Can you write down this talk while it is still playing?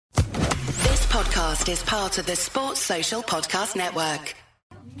podcast is part of the Sports Social Podcast Network.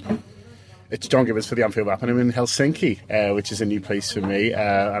 It's John Gibbons for the Anfield Wrap, and I'm in Helsinki, which is a new place for me.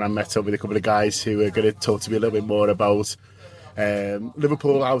 And I met up with a couple of guys who are going to talk to me a little bit more about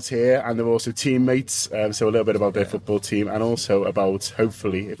Liverpool out here, and they're also teammates, so a little bit about their football team, and also about,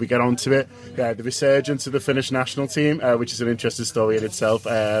 hopefully, if we get onto it, the resurgence of the Finnish national team, which is an interesting story in itself,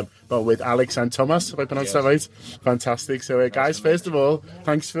 but with Alex and Thomas, if I pronounced that right. Fantastic. So guys, first of all,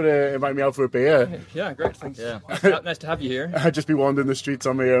 thanks for inviting me out for a beer. Yeah, great, thanks. Yeah. Nice to have you here. I'd just be wandering the streets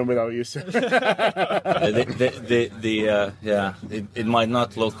on my own without you. So. It might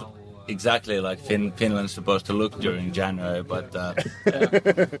not look exactly like Finland's supposed to look during January, but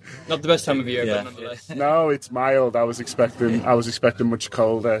not the best time of year, but nonetheless. No, it's mild. I was expecting much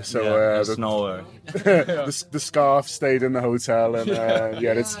colder. So snow. The scarf stayed in the hotel, and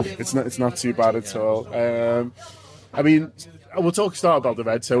it's not too bad at all. I mean, we'll start about the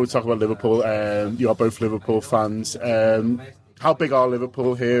Reds. So we'll talk about Liverpool. You are both Liverpool fans. How big are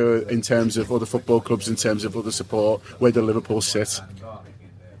Liverpool here in terms of other football clubs, in terms of other support? Where do Liverpool sit?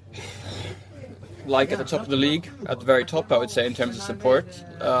 Like at the top of the league, at the very top, I would say, in terms of support.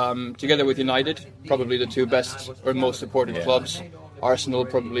 Together with United, probably the two best or most supported clubs. Arsenal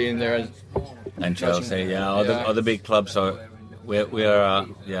probably in there. And Chelsea, all the big clubs are. We are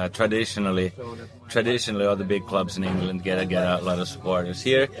traditionally all the big clubs in England get a lot of supporters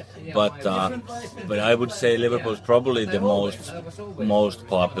here, but I would say Liverpool is probably the most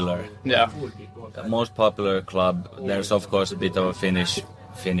popular. Yeah. Most popular club. There's of course a bit of a Finnish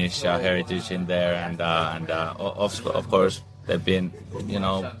heritage in there, and of course they've been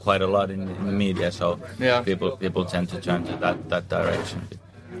quite a lot in the media, so people tend to turn to that direction.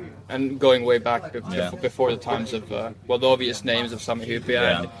 And going way back before the times of the obvious names of Sami Hyppie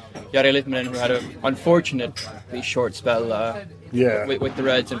and Jari Litmanen, who had an unfortunately short spell with the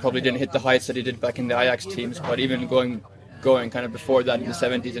Reds and probably didn't hit the heights that he did back in the Ajax teams, but even going kind of before that in the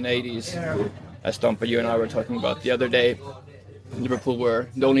 70s and 80s, as Stompa, you and I were talking about the other day, Liverpool were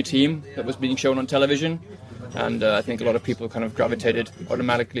the only team that was being shown on television, and I think a lot of people kind of gravitated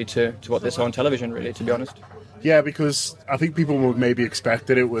automatically to what they saw on television, really, to be honest. Yeah, because I think people would maybe expect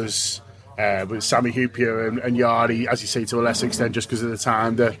that it was with Sami Hyppie and Jari, as you say, to a lesser extent, just because of the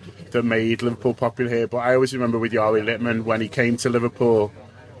time that made Liverpool popular here. But I always remember with Jari Litmanen, when he came to Liverpool,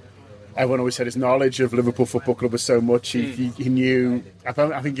 everyone always said his knowledge of Liverpool Football Club was so much. He knew. I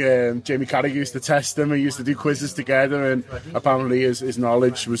think Jamie Carragher used to test him. He used to do quizzes together, and apparently his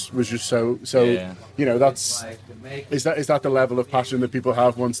knowledge was just so. That's is that the level of passion that people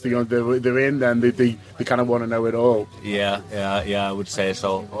have once they're in? Then they kind of want to know it all. Yeah. I would say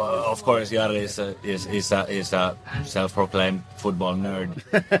so. Of course, Jari is a self-proclaimed football nerd.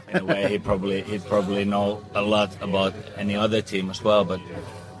 In a way, he probably know a lot about any other team as well, but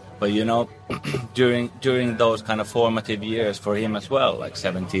during those kind of formative years for him as well, like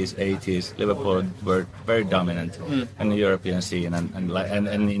 70s, 80s, Liverpool were very dominant in the European scene and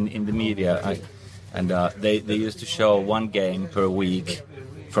in the media. They used to show one game per week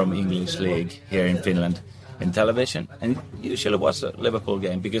from English League here in Finland in television, and usually it was a Liverpool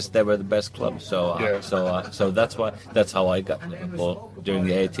game because they were the best club. So that's how I got Liverpool during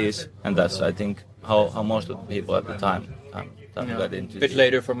the 80s, and that's I think how most of the people at the time. A bit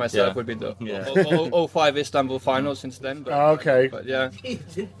later for myself would be the 05 Istanbul final since then. But, okay. But yeah.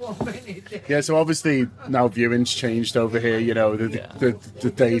 Yeah, so obviously now viewing's changed over here,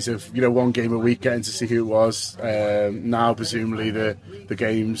 the days of, one game a week getting to see who it was. Now presumably the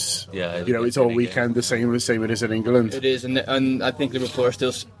games, it's all weekend, the same it is in England. It is, and I think Liverpool are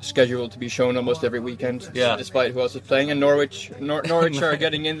still scheduled to be shown almost every weekend, despite who else is playing. And Norwich are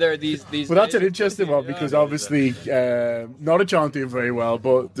getting in there these Well, that's an interesting one because obviously Norwich aren't doing very well,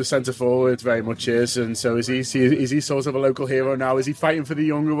 but the centre forward very much is, and so is he sort of a local hero now? Is he fighting for the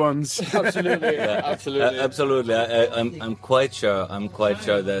younger ones? Absolutely. I'm quite sure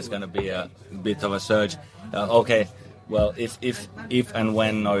there's going to be a bit of a surge. Well, if and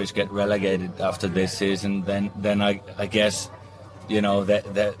when Norwich get relegated after this season, then I guess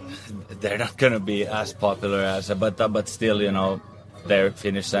that they're not going to be as popular as, but still their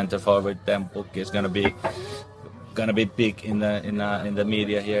Finnish centre forward Tempuk is going to be big in the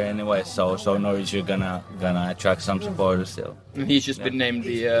media here anyway. So Norwich are gonna attract some supporters still. And he's just been named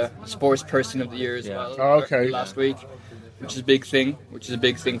the sports person of the year as well. Oh, okay. Last week. which is a big thing. Which is a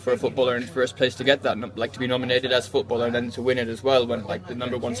big thing for a footballer in the first place to get that, like to be nominated as footballer and then to win it as well. When like the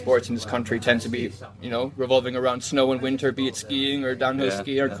number one sports in this country tend to be, revolving around snow and winter, be it skiing or downhill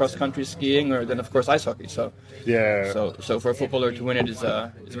skiing or cross country skiing, or then of course ice hockey. So So for a footballer to win it is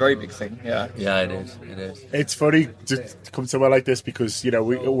a very big thing. Yeah. Yeah, it is. It's funny to come somewhere like this because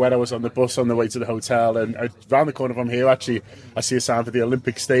when I was on the bus on the way to the hotel and around the corner from here, actually, I see a sign for the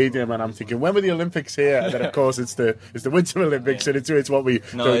Olympic Stadium, and I'm thinking, when were the Olympics here? And then of course it's the Winter Olympics, and it's what we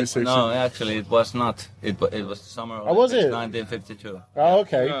actually it was not. It was the Summer Olympics. Was it 1952? Oh,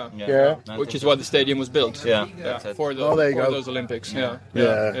 okay. Yeah. Which is why the stadium was built. Yeah. For those Olympics. Yeah.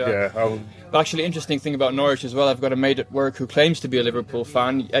 But actually, interesting thing about Norwich as well, I've got a mate at work who claims to be a Liverpool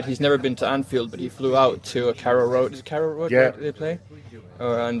fan, yet he's never been to Anfield, but he flew out to Carrow Road. Is it Carrow Road where they play?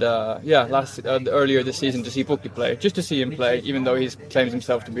 Earlier this season to see Pukki play, just to see him play, even though he claims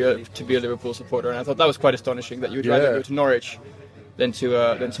himself to be a Liverpool supporter. And I thought that was quite astonishing that you would rather go to Norwich than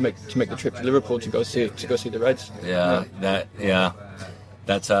to make the trip to Liverpool to go see the Reds.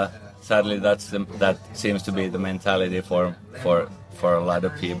 That's sadly that seems to be the mentality for a lot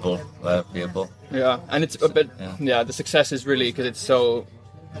of people. Yeah, and it's a bit. Yeah, the success is really because it's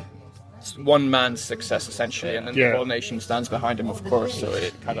one man's success essentially, and then the whole nation stands behind him, of course. So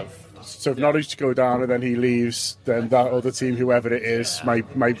it kind of. So if Norwich go down and then he leaves, then that other team, whoever it is,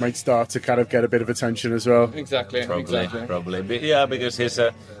 might start to kind of get a bit of attention as well. Exactly. Probably. Yeah, because he's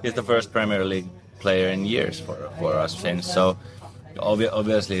the first Premier League player in years for us Finns. So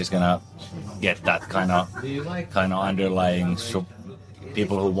obviously he's gonna get that kind of underlying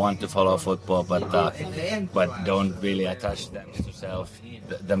people who want to follow football, but don't really attach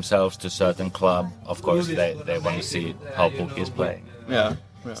themselves to certain club. Of course, they want to see how Pukki is playing. Yeah.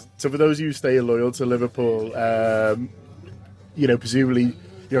 So for those of you who stay loyal to Liverpool, presumably,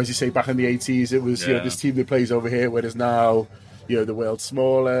 as you say, back in the 80s, it was this team that plays over here, whereas now, the world's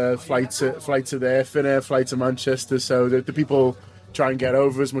smaller, flight to there, Finnair, flight to Manchester, so the people try and get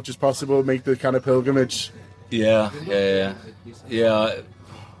over as much as possible, make the kind of pilgrimage. Yeah.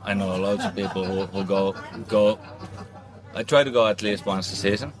 I know loads of people who will go. I try to go at least once a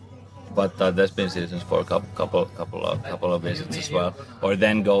season, but there's been seasons for a couple of visits as well. Or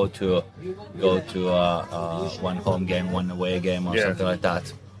then go to one home game, one away game, or something like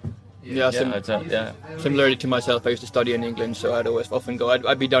that. Similarly to myself, I used to study in England, so I'd always often go.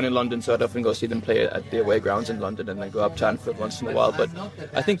 I'd be down in London, so I'd often go see them play at the away grounds in London, and then go up to Anfield once in a while. But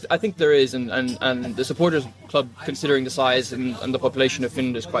I think there is, and the supporters club, considering the size and the population of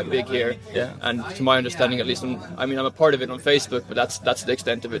Finland, is quite big here. Yeah. And to my understanding, at least, I'm a part of it on Facebook, but that's the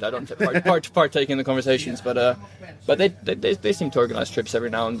extent of it. I don't partake in the conversations, but they seem to organise trips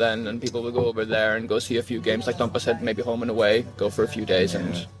every now and then, and people will go over there and go see a few games, like Tompa said, maybe home and away, go for a few days,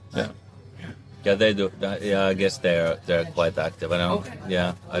 and. Yeah, they do. Yeah, I guess they're quite active. I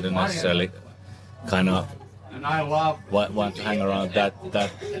don't necessarily kind of want to hang around that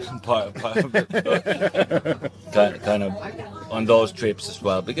part kind of on those trips as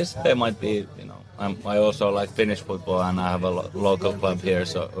well, because they might be. I also like Finnish football, and I have a local club here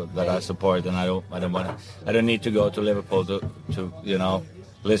so that I support, and I don't need to go to Liverpool to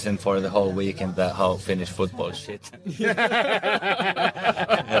listen for the whole weekend how Finnish football is shit.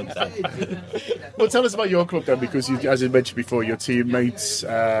 Well, tell us about your club then, because as you mentioned before, your teammates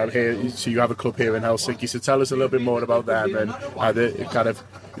here, so you have a club here in Helsinki, so tell us a little bit more about them and the kind of,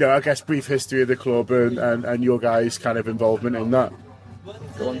 I guess, brief history of the club and your guys' kind of involvement in that.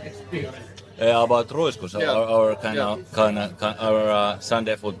 Go on. About Ruiskus, our our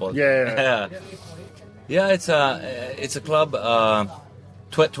Sunday football. Yeah. It's a club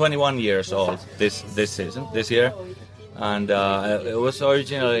 21 years old this year, and it was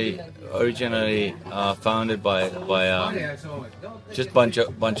originally founded by just bunch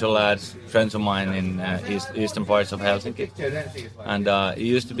of lads, friends of mine in eastern parts of Helsinki, and it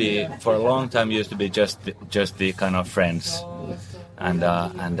used to be for a long time just the kind of friends,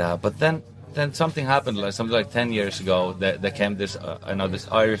 but then something happened, like 10 years ago. There came this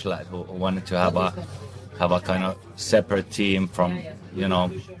Irish lad who wanted to have a kind of separate team from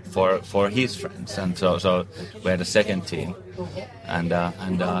for his friends, and so we had a second team, and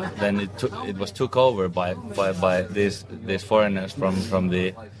then it was took over by these foreigners from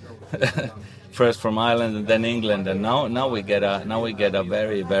the first from Ireland and then England, and now we get a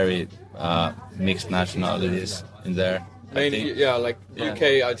very very mixed nationalities in there.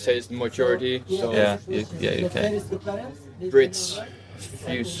 UK I'd say is the majority. So UK. Brits,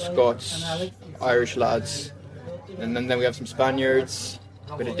 few Scots, Irish lads, and then we have some Spaniards,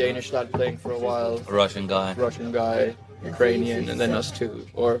 a bit of Danish lad playing for a while, Russian guy, Ukrainian, and then us two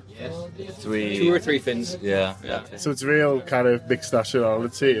or three Finns. Yeah. So it's a real kind of mixed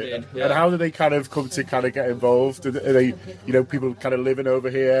nationality. Yeah. And how do they kind of come to kind of get involved? Are they, people kind of living over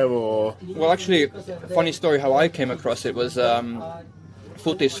here, or? Well, actually, funny story how I came across it was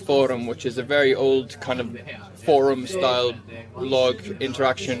Futis Forum, which is a very old kind of forum-style blog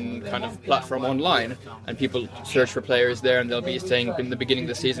interaction kind of platform online, and people search for players there, and they'll be saying in the beginning of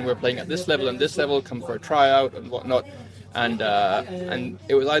the season we're playing at this level and this level, come for a tryout and whatnot. And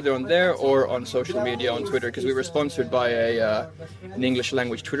it was either on there or on social media on Twitter, because we were sponsored by an English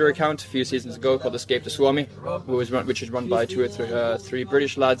language Twitter account a few seasons ago called Escape to Suomi, which is run by two or three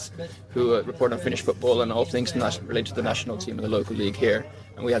British lads who report on Finnish football and all things related to the national team and the local league here.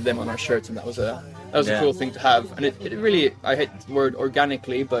 And we had them on our shirts, and that was a cool thing to have. And it really, I hate the word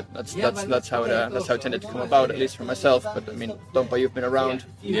organically, but that's how it tended to come about, at least for myself. But I mean, Tompa, you've been around.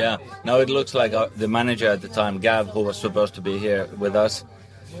 Yeah. Now it looks like the manager at the time, Gav, who was supposed to be here with us,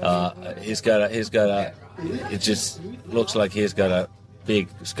 it just looks like he's got a big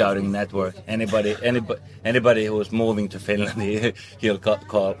scouting network. Anybody who is moving to Finland, he'll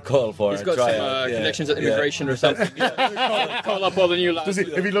call for He's a got tryout. some connections at immigration or something. Call up all the new lads.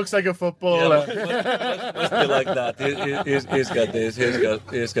 If he looks like a footballer, must be like that.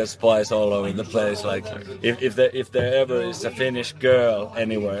 He's got spies all over the place. Like if there ever is a Finnish girl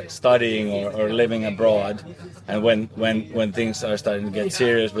anywhere studying or living abroad, and when things are starting to get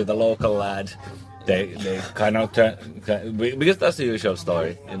serious with a local lad, they kind of turn, because that's the usual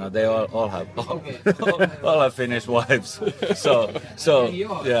story, they all have Finnish wives, so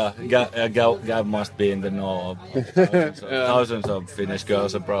yeah, Gav must be in the know of thousands of Finnish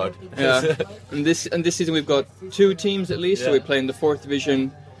girls abroad. Yeah, and this season we've got two teams at least, so we play in the 4th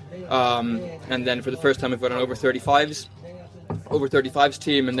division, and then for the first time we've got an over 35s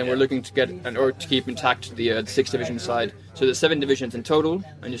team, and then we're looking to to keep intact the 6th division side. So there's 7 divisions in total,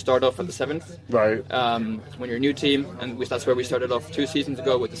 and you start off at the 7th. right? When you're a new team, and that's where we started off 2 seasons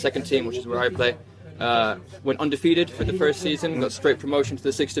ago with the 2nd team, which is where I play. Went undefeated for the first season, got straight promotion to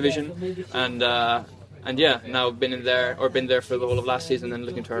the 6th division, and yeah, now been there for the whole of last season, and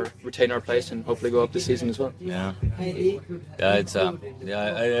looking to retain our place and hopefully go up this season as well. Yeah, it's I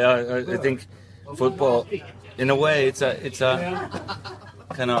think football, in a way, it's a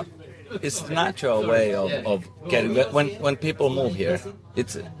kind of, it's the natural way of getting, when people move here.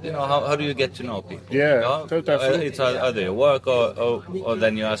 It's how do you get to know people? Yeah, definitely. It's either you work or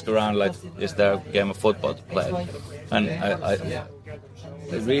then you ask around, like, is there a game of football to play? And I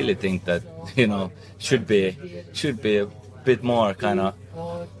really think that should be a bit more kind of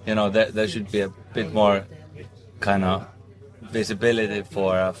there should be a bit more kind of visibility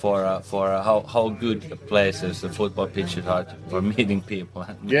for how good places the football pitches are for meeting people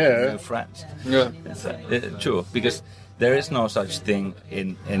and new friends. Yeah, it's true, because there is no such thing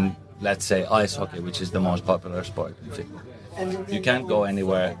in let's say ice hockey, which is the most popular sport in Finland. You can't go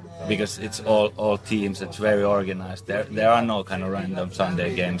anywhere because it's all teams. It's very organized. There are no kind of random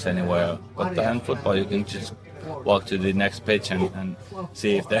Sunday games anywhere. But in football, you can just walk to the next pitch and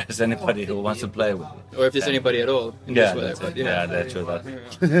see if there's anybody who wants to play with you. Or if there's anybody at all. That's true.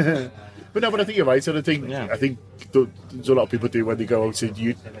 That. But I think you're right. So I think there's a lot of people do when they go out to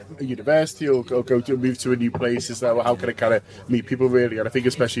university or go to move to a new place. Is that how can I kind of meet people really? And I think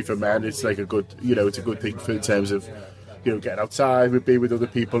especially for men, it's like a good it's a good thing in terms of getting outside, being with other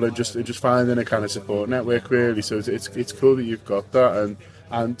people, and just finding a kind of support network really. So it's cool that you've got that.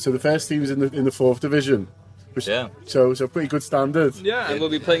 And so the first team's in the 4th division. So pretty good standard. Yeah, and we'll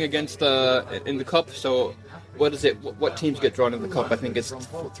be playing against in the cup. So what is it? What teams get drawn in the cup? I think it's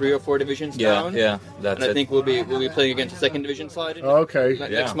 3 or 4 divisions down. Yeah, that's and I think we'll be playing against the 2nd division side.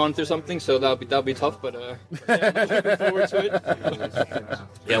 Next month or something. So that'll be tough, but I'm looking forward to it.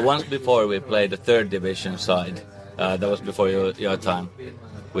 Yeah, once before we played the 3rd division side. That was before your time.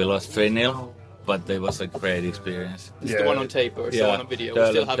 We lost 3-0. But it was a great experience. It's the one on tape or the one on video. We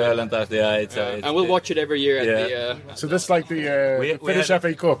still have it. And we'll watch it every year at the... So that's like the Finnish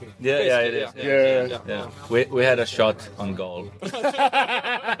FA Cup? Yeah, it is. Yeah. We had a shot on goal. But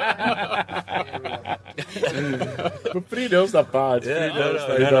 3-0's not bad.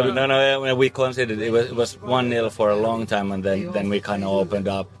 No, we considered it was 1-0 for a long time, and then we kind of opened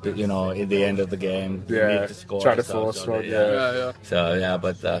up, in the end of the game. Yeah, to score, try to force one. So,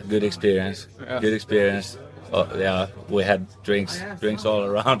 but good experience. Yeah. Good experience. Oh, we had drinks all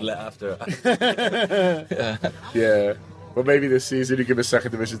around after. Yeah. Well, maybe this season you give a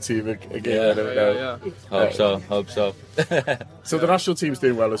 2nd division team again. I don't know. Hope so. So the national team's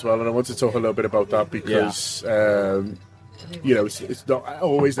doing well as well, and I want to talk a little bit about that because it's not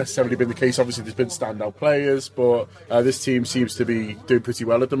always necessarily been the case. Obviously, there's been standout players, but this team seems to be doing pretty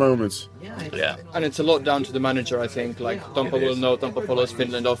well at the moment. Yeah, and it's a lot down to the manager. I think, like Tompa will know, Tompa follows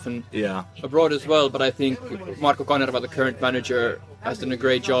Finland often, abroad as well. But I think Marko Kanerva, the current manager, has done a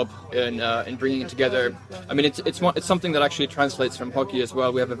great job in bringing it together. I mean, it's something that actually translates from hockey as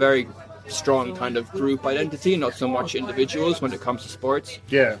well. We have a very strong kind of group identity, not so much individuals when it comes to sports.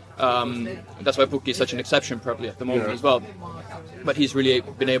 Yeah. That's why Pukki is such an exception probably at the moment as well. But he's really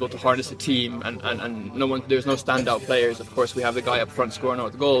been able to harness a team, and there's no standout players. Of course, we have the guy up front scoring all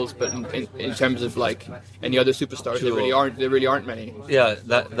the goals, but in terms of like any other superstars, there really aren't many. Yeah,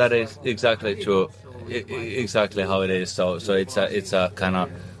 that is exactly true. Exactly how it is. So it's a kind of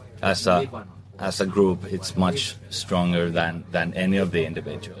as a group, it's much stronger than any of the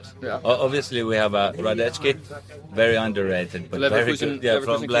individuals. Yeah. Obviously, we have Radecki, very underrated, but very good. Yeah,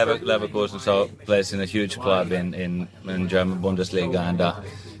 from Leverkusen, so plays in a huge club in German Bundesliga, and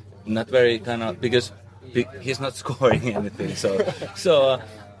not very kind of because he's not scoring anything. So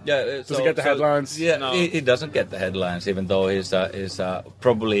yeah. Does he get the headlines? Yeah, no. He doesn't get the headlines, even though he's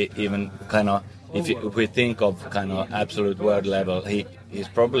probably even kind of. If we think of kind of absolute world level, he's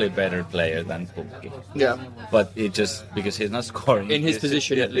probably a better player than Pukki. Yeah. But it just because he's not scoring in his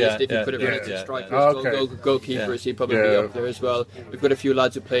position at least. If you put it relative strikers, goalkeepers, he'd probably be up there as well. We've got a few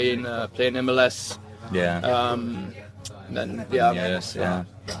lads who play in MLS. Yeah. Then Yes. Yeah.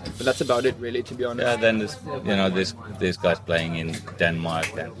 But that's about it, really, to be honest. Yeah. Then there's these guys playing in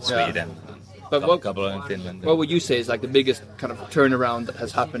Denmark and Sweden. But couple in Finland. What would you say is like the biggest kind of turnaround that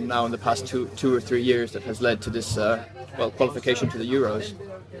has happened now in the past two or 3 years that has led to this qualification to the Euros?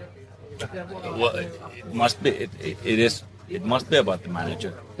 Well, it must be. It must be about the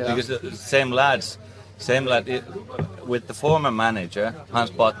manager, because the same lad with the former manager Hans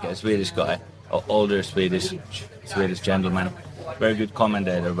Backe, a Swedish guy, older Swedish gentleman, very good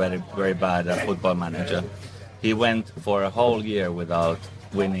commentator, very bad football manager. He went for a whole year without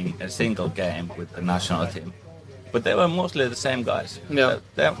winning a single game with the national team. But they were mostly the same guys. Yeah.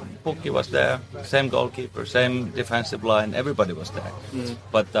 Pukki was there, same goalkeeper, same defensive line, everybody was there.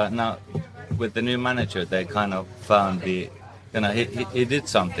 But now, with the new manager, they kind of found he did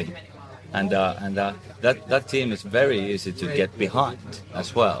something. And that team is very easy to get behind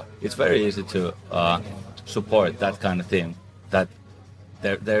as well. It's very easy to support that kind of thing. That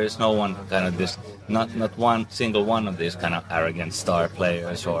there is no one kind of this, not one single one of these kind of arrogant star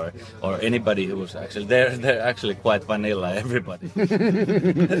players or anybody who was actually they're actually quite vanilla. Everybody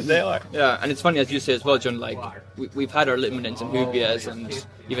they are. Yeah, and it's funny as you say as well, John. Like we've had our Litmanens and Hubias and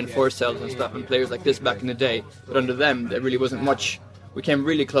even Forssells and stuff, and players like this back in the day. But under them, there really wasn't much. We came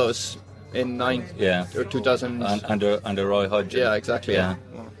really close in 2000 under Roy Hodgson. Yeah, exactly. Yeah.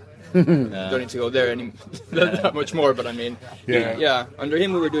 Don't need to go there that much more, but I mean, under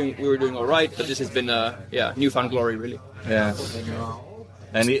him we were doing all right, but this has been newfound glory, really. Yeah,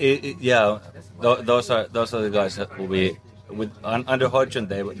 and those are the guys that will be under Hodgson.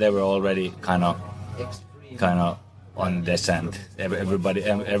 They were already kind of on descent.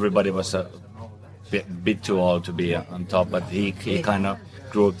 Everybody was a bit too old to be on top, but he kind of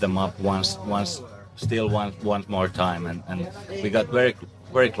grouped them up once more time, and we got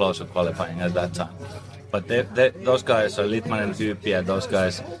very close to qualifying at that time. But those guys, so Litmanen and Hyppie, those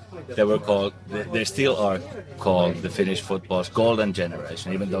guys, they still are called the Finnish football's golden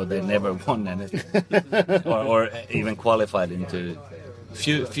generation, even though they never won anything or even qualified into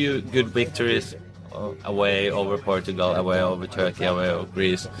few good victories away over Portugal, away over Turkey, away over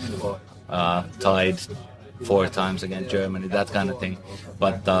Greece, tied 4 times against Germany, that kind of thing.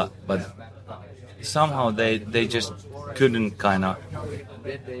 But somehow they just couldn't kind of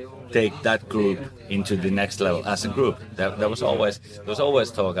take that group into the next level as a group. There was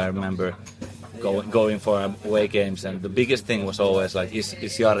always talk. I remember going for away games, and the biggest thing was always like, is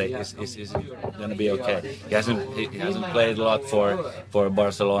Jari is gonna be okay? He hasn't played a lot for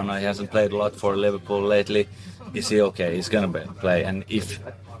Barcelona. He hasn't played a lot for Liverpool lately. Is he okay? He's gonna play, and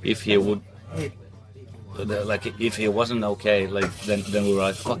if he would. Like if he wasn't okay, like then we were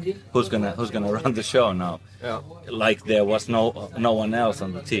like, fuck, who's gonna run the show now? Yeah. Like there was no one else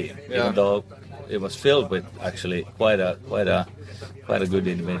on the team, even though it was filled with actually quite a good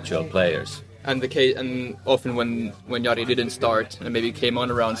individual players. And often when Jari didn't start and maybe came on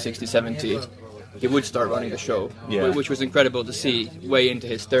around 60-70, he would start running the show, which was incredible to see way into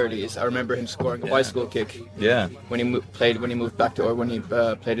his 30s. I remember him scoring a bicycle kick when he moved back to, or when he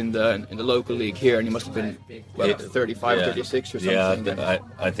played in the local league here, and he must have been 35, 36 or something. Yeah,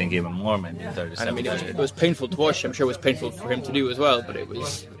 I think even more, maybe 37. And I mean, it was painful to watch. I'm sure it was painful for him to do as well, but it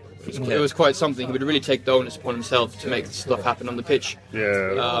was It was quite something. He would really take the onus upon himself to make stuff happen on the pitch.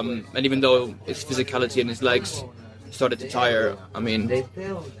 Yeah. And even though his physicality and his legs started to tire, I mean,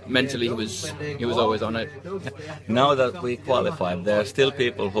 mentally he was always on it. Now that we qualified, there are still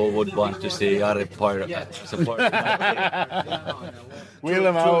people who would want to see Jari support. Wheel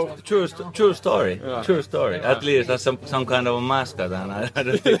him out. True story. Yeah. True story. At least as some kind of a mascot, and I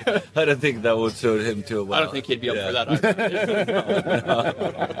don't think that would suit him too well. I don't think he'd be up for that either.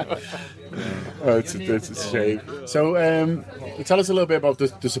 Oh, it's a shame. So, tell us a little bit about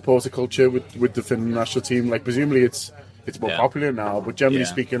the supporter culture with the Finland national team. Like, presumably it's more popular now, but generally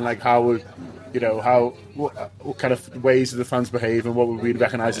speaking, like, what kind of ways do the fans behave, and what would we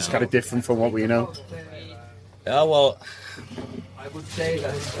recognise as kind of different from what we know? Yeah, well, I would say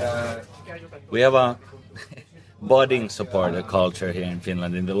that we have a budding supporter culture here in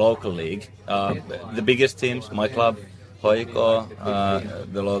Finland in the local league. The biggest teams, my club, Hoiko,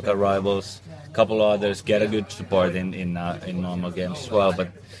 the local rivals, a couple others get a good support in normal games as well.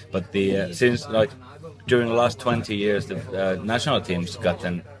 But since during the last 20 years, the national teams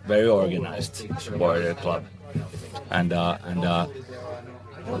gotten very organized supporter club, and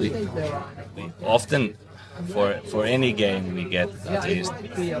we often. For any game we get at least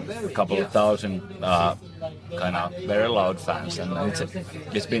a couple of thousand kind of very loud fans, and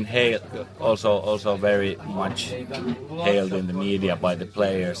it's been hailed also very much hailed in the media by the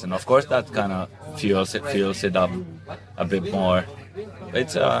players, and of course that kind of fuels it up a bit more. I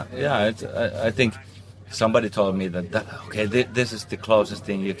think somebody told me that this is the closest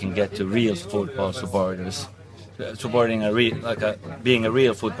thing you can get to real football supporters. Supporting being a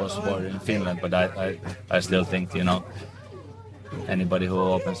real football supporter in Finland, but I still think anybody who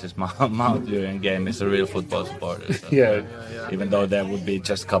opens his mouth during a game is a real football supporter. So, even though there would be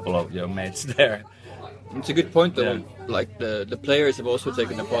just a couple of your mates there. It's a good point though. Like the players have also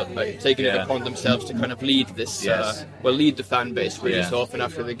taken it upon themselves to kind of lead this, lead the fan base really. So often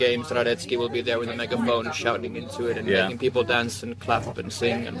after the games, Radetzky will be there with a megaphone shouting into it and making people dance and clap and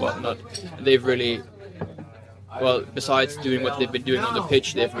sing and whatnot. And they've really. Well, besides doing what they've been doing on the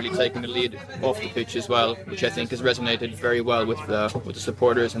pitch, they've really taken the lead off the pitch as well, which I think has resonated very well with the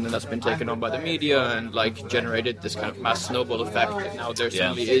supporters, and then that's been taken on by the media and generated this kind of mass snowball effect. And now there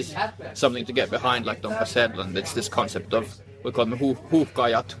certainly is something to get behind, like Donka said, and it's this concept of, we call them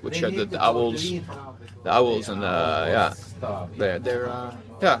huuhkajat, which are the owls, and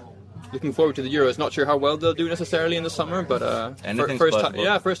they're looking forward to the Euros. Not sure how well they'll do necessarily in the summer, but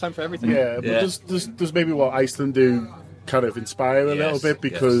first time for everything. Yeah, but does maybe what Iceland do kind of inspire a little bit,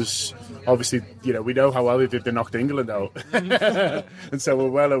 because obviously we know how well they did. They knocked England out, and so we're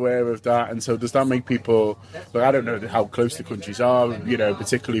well aware of that. And so does that make people? Look, I don't know how close the countries are,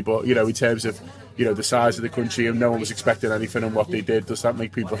 particularly, but in terms of the size of the country, and no one was expecting anything, and what they did, does that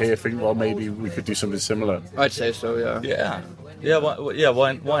make people here think, well, maybe we could do something similar? I'd say so.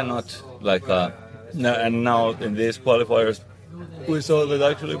 Why not? And now in these qualifiers, we saw that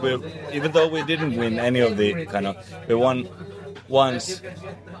actually even though we didn't win any of the we won once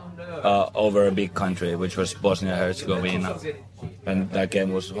over a big country, which was Bosnia-Herzegovina, and that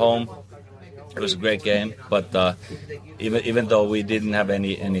game was home. It was a great game, but even though we didn't have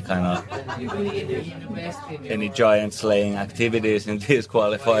any giant slaying activities in these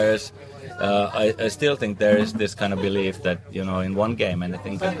qualifiers, I still think there is this kind of belief that in one game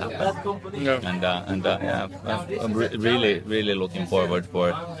anything can happen. I'm really looking forward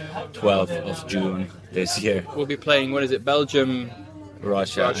for 12th of June this year. We'll be playing Belgium,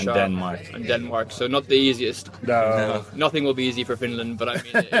 Russia and Denmark. So not the easiest. No. Nothing will be easy for Finland, but I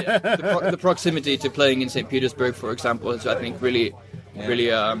mean, the proximity to playing in St. Petersburg, for example, has I think really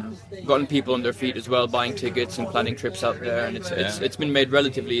gotten people on their feet as well, buying tickets and planning trips out there, and it's been made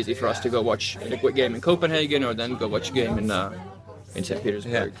relatively easy for us to go watch a game in Copenhagen or then go watch a game in St.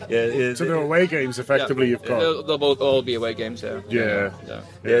 Petersburg. So they're away games, effectively. You've got. They'll both all be away games.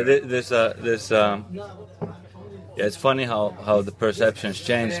 It's funny how the perceptions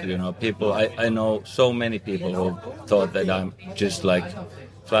changed. People. I know so many people who thought that I'm just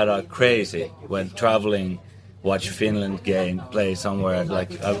flat out crazy when traveling. Watch Finland game play somewhere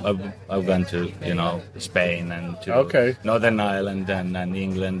I've gone to Spain and to Northern Ireland and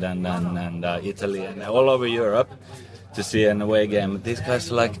England and Italy and all over Europe to see an away game. These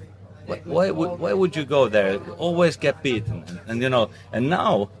guys are like, why would you go there? Always get beaten, and and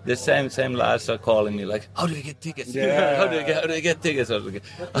now the same lads are calling me like, how do you get tickets? Yeah. how do you get tickets? I was like,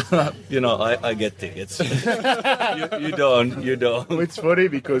 I get tickets. you don't. It's funny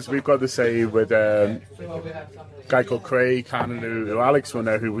because we've got the same with a guy called Craig Cannon, who Alex will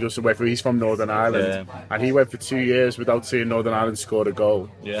know, who just went for. He's from Northern Ireland, and he went for 2 years without seeing Northern Ireland score a goal.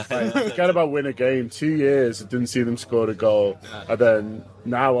 Yeah, forget about win a game. 2 years, didn't see them score a goal, and then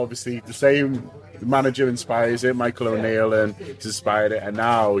now obviously the same manager inspires it. Michael O'Neill and he's inspired it, and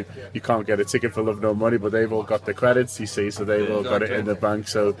now you can't get a ticket for love nor money, but they've all got the credits, you see, so they've all got it in the bank,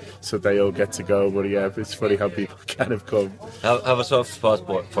 so they all get to go. But yeah, it's funny how people kind of come. Have a soft spot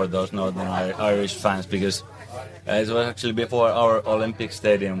for those Northern Irish fans, because it was actually before our Olympic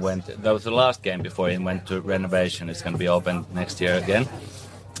Stadium went. That was the last game before it went to renovation. It's going to be open next year again.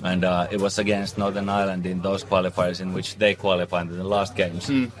 And it was against Northern Ireland in those qualifiers in which they qualified in the last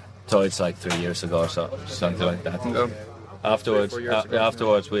games. So it's like 3 years ago, so something like that.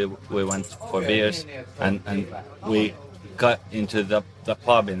 Afterwards, we went for beers, and we got into the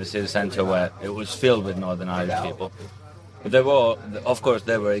pub in the city centre where it was filled with Northern Irish people. But of course,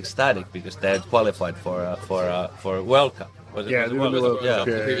 they were ecstatic because they had qualified for World Cup. Was it the World Cup? Yeah,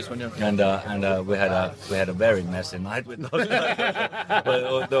 the previous one, yeah. And we had a very messy night with those guys.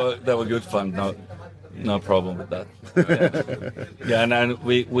 But they were good fun. No problem with that. Yeah, and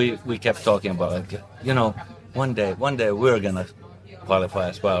we kept talking about, like, one day we're gonna qualify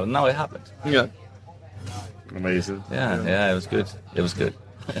as well. Now it happened. Yeah. Amazing. Yeah, it was good.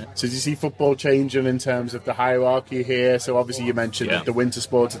 So do you see football changing in terms of the hierarchy here? So obviously you mentioned the winter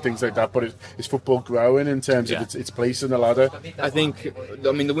sports and things like that, but is football growing in terms of its place in the ladder? I think,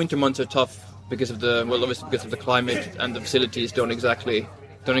 the winter months are tough because of the climate, and the facilities don't exactly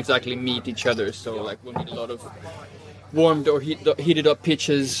meet each other. So like we'll need a lot of warmed or heated up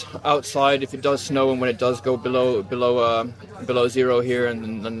pitches outside if it does snow, and when it does go below zero here,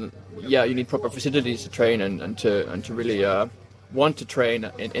 and you need proper facilities to train and to really want to train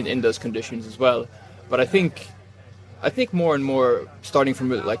in those conditions as well. But I think more and more, starting from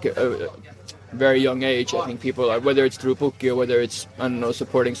like a very young age, I think people, whether it's through Pukki or whether it's,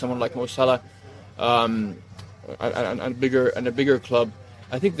 supporting someone like Mo Salah, and a bigger club,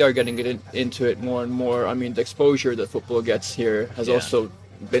 I think they're getting into it more and more. I mean, the exposure that football gets here has also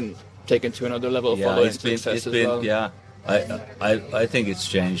been taken to another level following success as well. Yeah, I think it's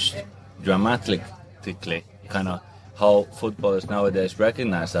changed dramatically, kind of how football is nowadays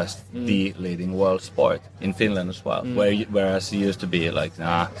recognized as the leading world sport in Finland as well. Whereas it used to be like,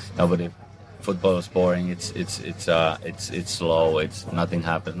 football is boring. It's slow. It's nothing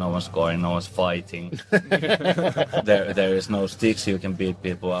happens. No one's scoring. No one's fighting. there is no sticks you can beat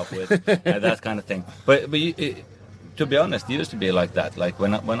people up with. That kind of thing. But to be honest, it used to be like that. Like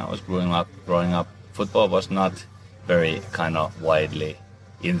when I was growing up, football was not very kind of widely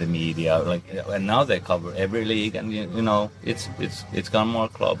in the media. Like, and now they cover every league, and it's gone more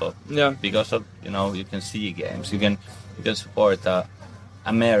global. Yeah. Because of you can see games. You can support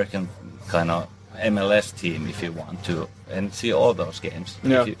American kind of MLS team if you want to, and see all those games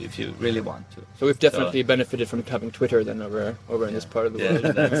if you really want to. So we've definitely benefited from having Twitter then over in this part of the world.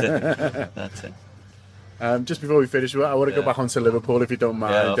 That's it. Just before we finish, I want to go back onto Liverpool, if you don't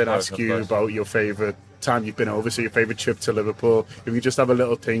mind, and ask you about your favourite time you've been over, so your favourite trip to Liverpool. If you just have a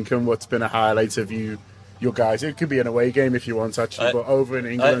little think on what's been a highlight of your guys. It could be an away game if you want, actually, but over in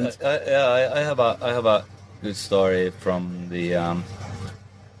England. I have a good story from the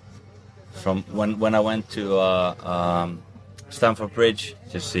from when I went to Stamford Bridge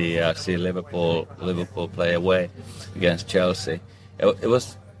to see Liverpool play away against Chelsea. It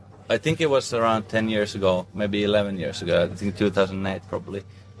was, I think it was around 10 years ago, maybe 11 years ago. I think 2008 probably.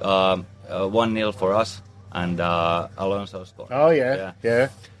 1-0 for us, and Alonso scored. Oh yeah.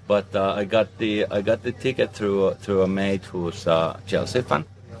 But I got the ticket through a mate who's a Chelsea fan.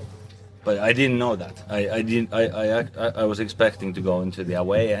 But I didn't know that. I was expecting to go into the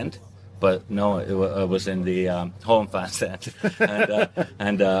away end, but no, I was in the home fans end,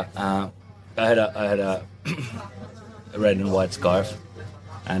 and I had a red and white scarf,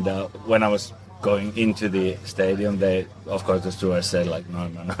 and when I was going into the stadium, the steward said, like,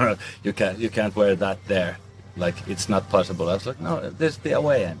 no, you can't wear that there. Like, it's not possible. I was like, no, this is the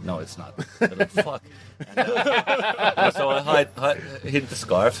away end. No, it's not. I was like, fuck. And, so I hid the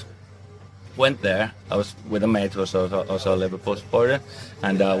scarf, went there. I was with a mate who was also a Liverpool supporter,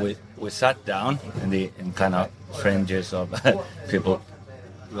 and we sat down in kind of fringes of people,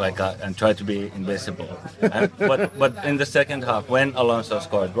 like, and tried to be invisible. But in the second half, when Alonso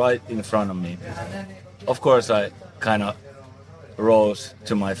scored right in front of me, of course I kind of rose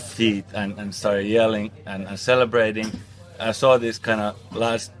to my feet and started yelling and celebrating. I saw this kind of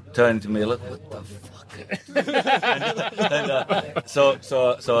lads turn to me, look, what the fuck?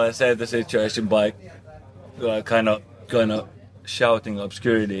 So I saved the situation by kind of shouting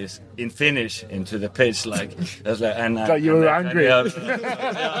obscurities in Finnish into the pitch, like that's like. You were angry. I'm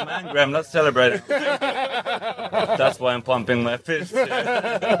angry. I'm not celebrating. That's why I'm pumping my fist.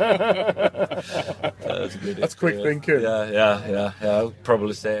 That's quick thinking. Yeah. I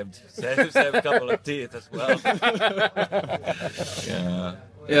probably saved a couple of teeth as well.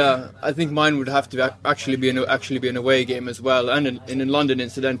 Yeah, I think mine would have to actually be an away game as well, and in London,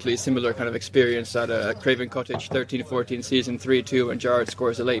 incidentally, similar kind of experience at Craven Cottage, 13-14 season, 3-2, when Gerrard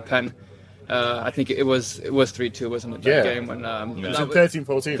scores a late pen. I think it was 3-2, wasn't it? That game when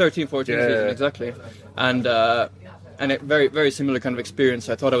 13-14. 13-14 season, exactly, and a very, very similar kind of experience.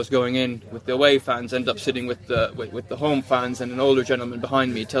 I thought I was going in with the away fans, ended up sitting with the home fans, and an older gentleman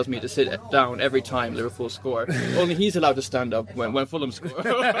behind me tells me to sit down every time Liverpool score. Only he's allowed to stand up when Fulham score,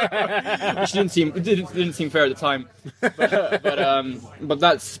 which didn't seem fair at the time. But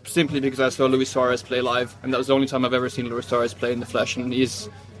that's simply because I saw Luis Suarez play live, and that was the only time I've ever seen Luis Suarez play in the flesh, and he's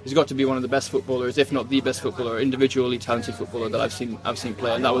got to be one of the best footballers, if not the best footballer, individually talented footballer that I've seen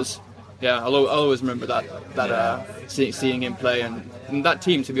play, and that was. Yeah, I'll always remember that seeing him play, and that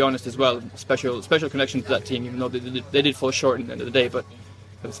team, to be honest, as well. Special connection to that team, even though they did fall short at the end of the day. But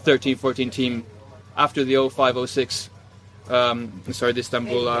the 13-14 team, after the 05-06,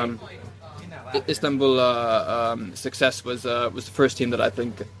 the Istanbul success was the first team that I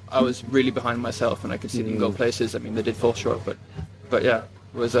think I was really behind myself, and I could see them go places. I mean, they did fall short, but yeah,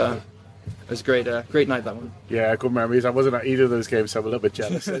 it was a great night, that one. Yeah, good memories. I wasn't at either of those games, so I'm a little bit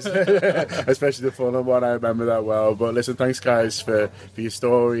jealous, especially the Fulham one. I remember that well. But listen, thanks guys for your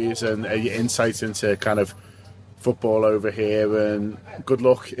stories and your insights into kind of football over here, and good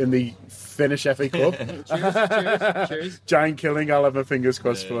luck in the Finnish FA Cup. Cheers. Giant killing. I'll have my fingers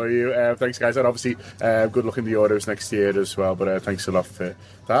crossed for you. Thanks guys, and obviously good luck in the Euros next year as well. But thanks a lot for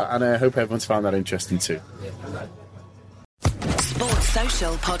that, and I hope everyone's found that interesting too. Sports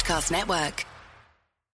Social Podcast Network.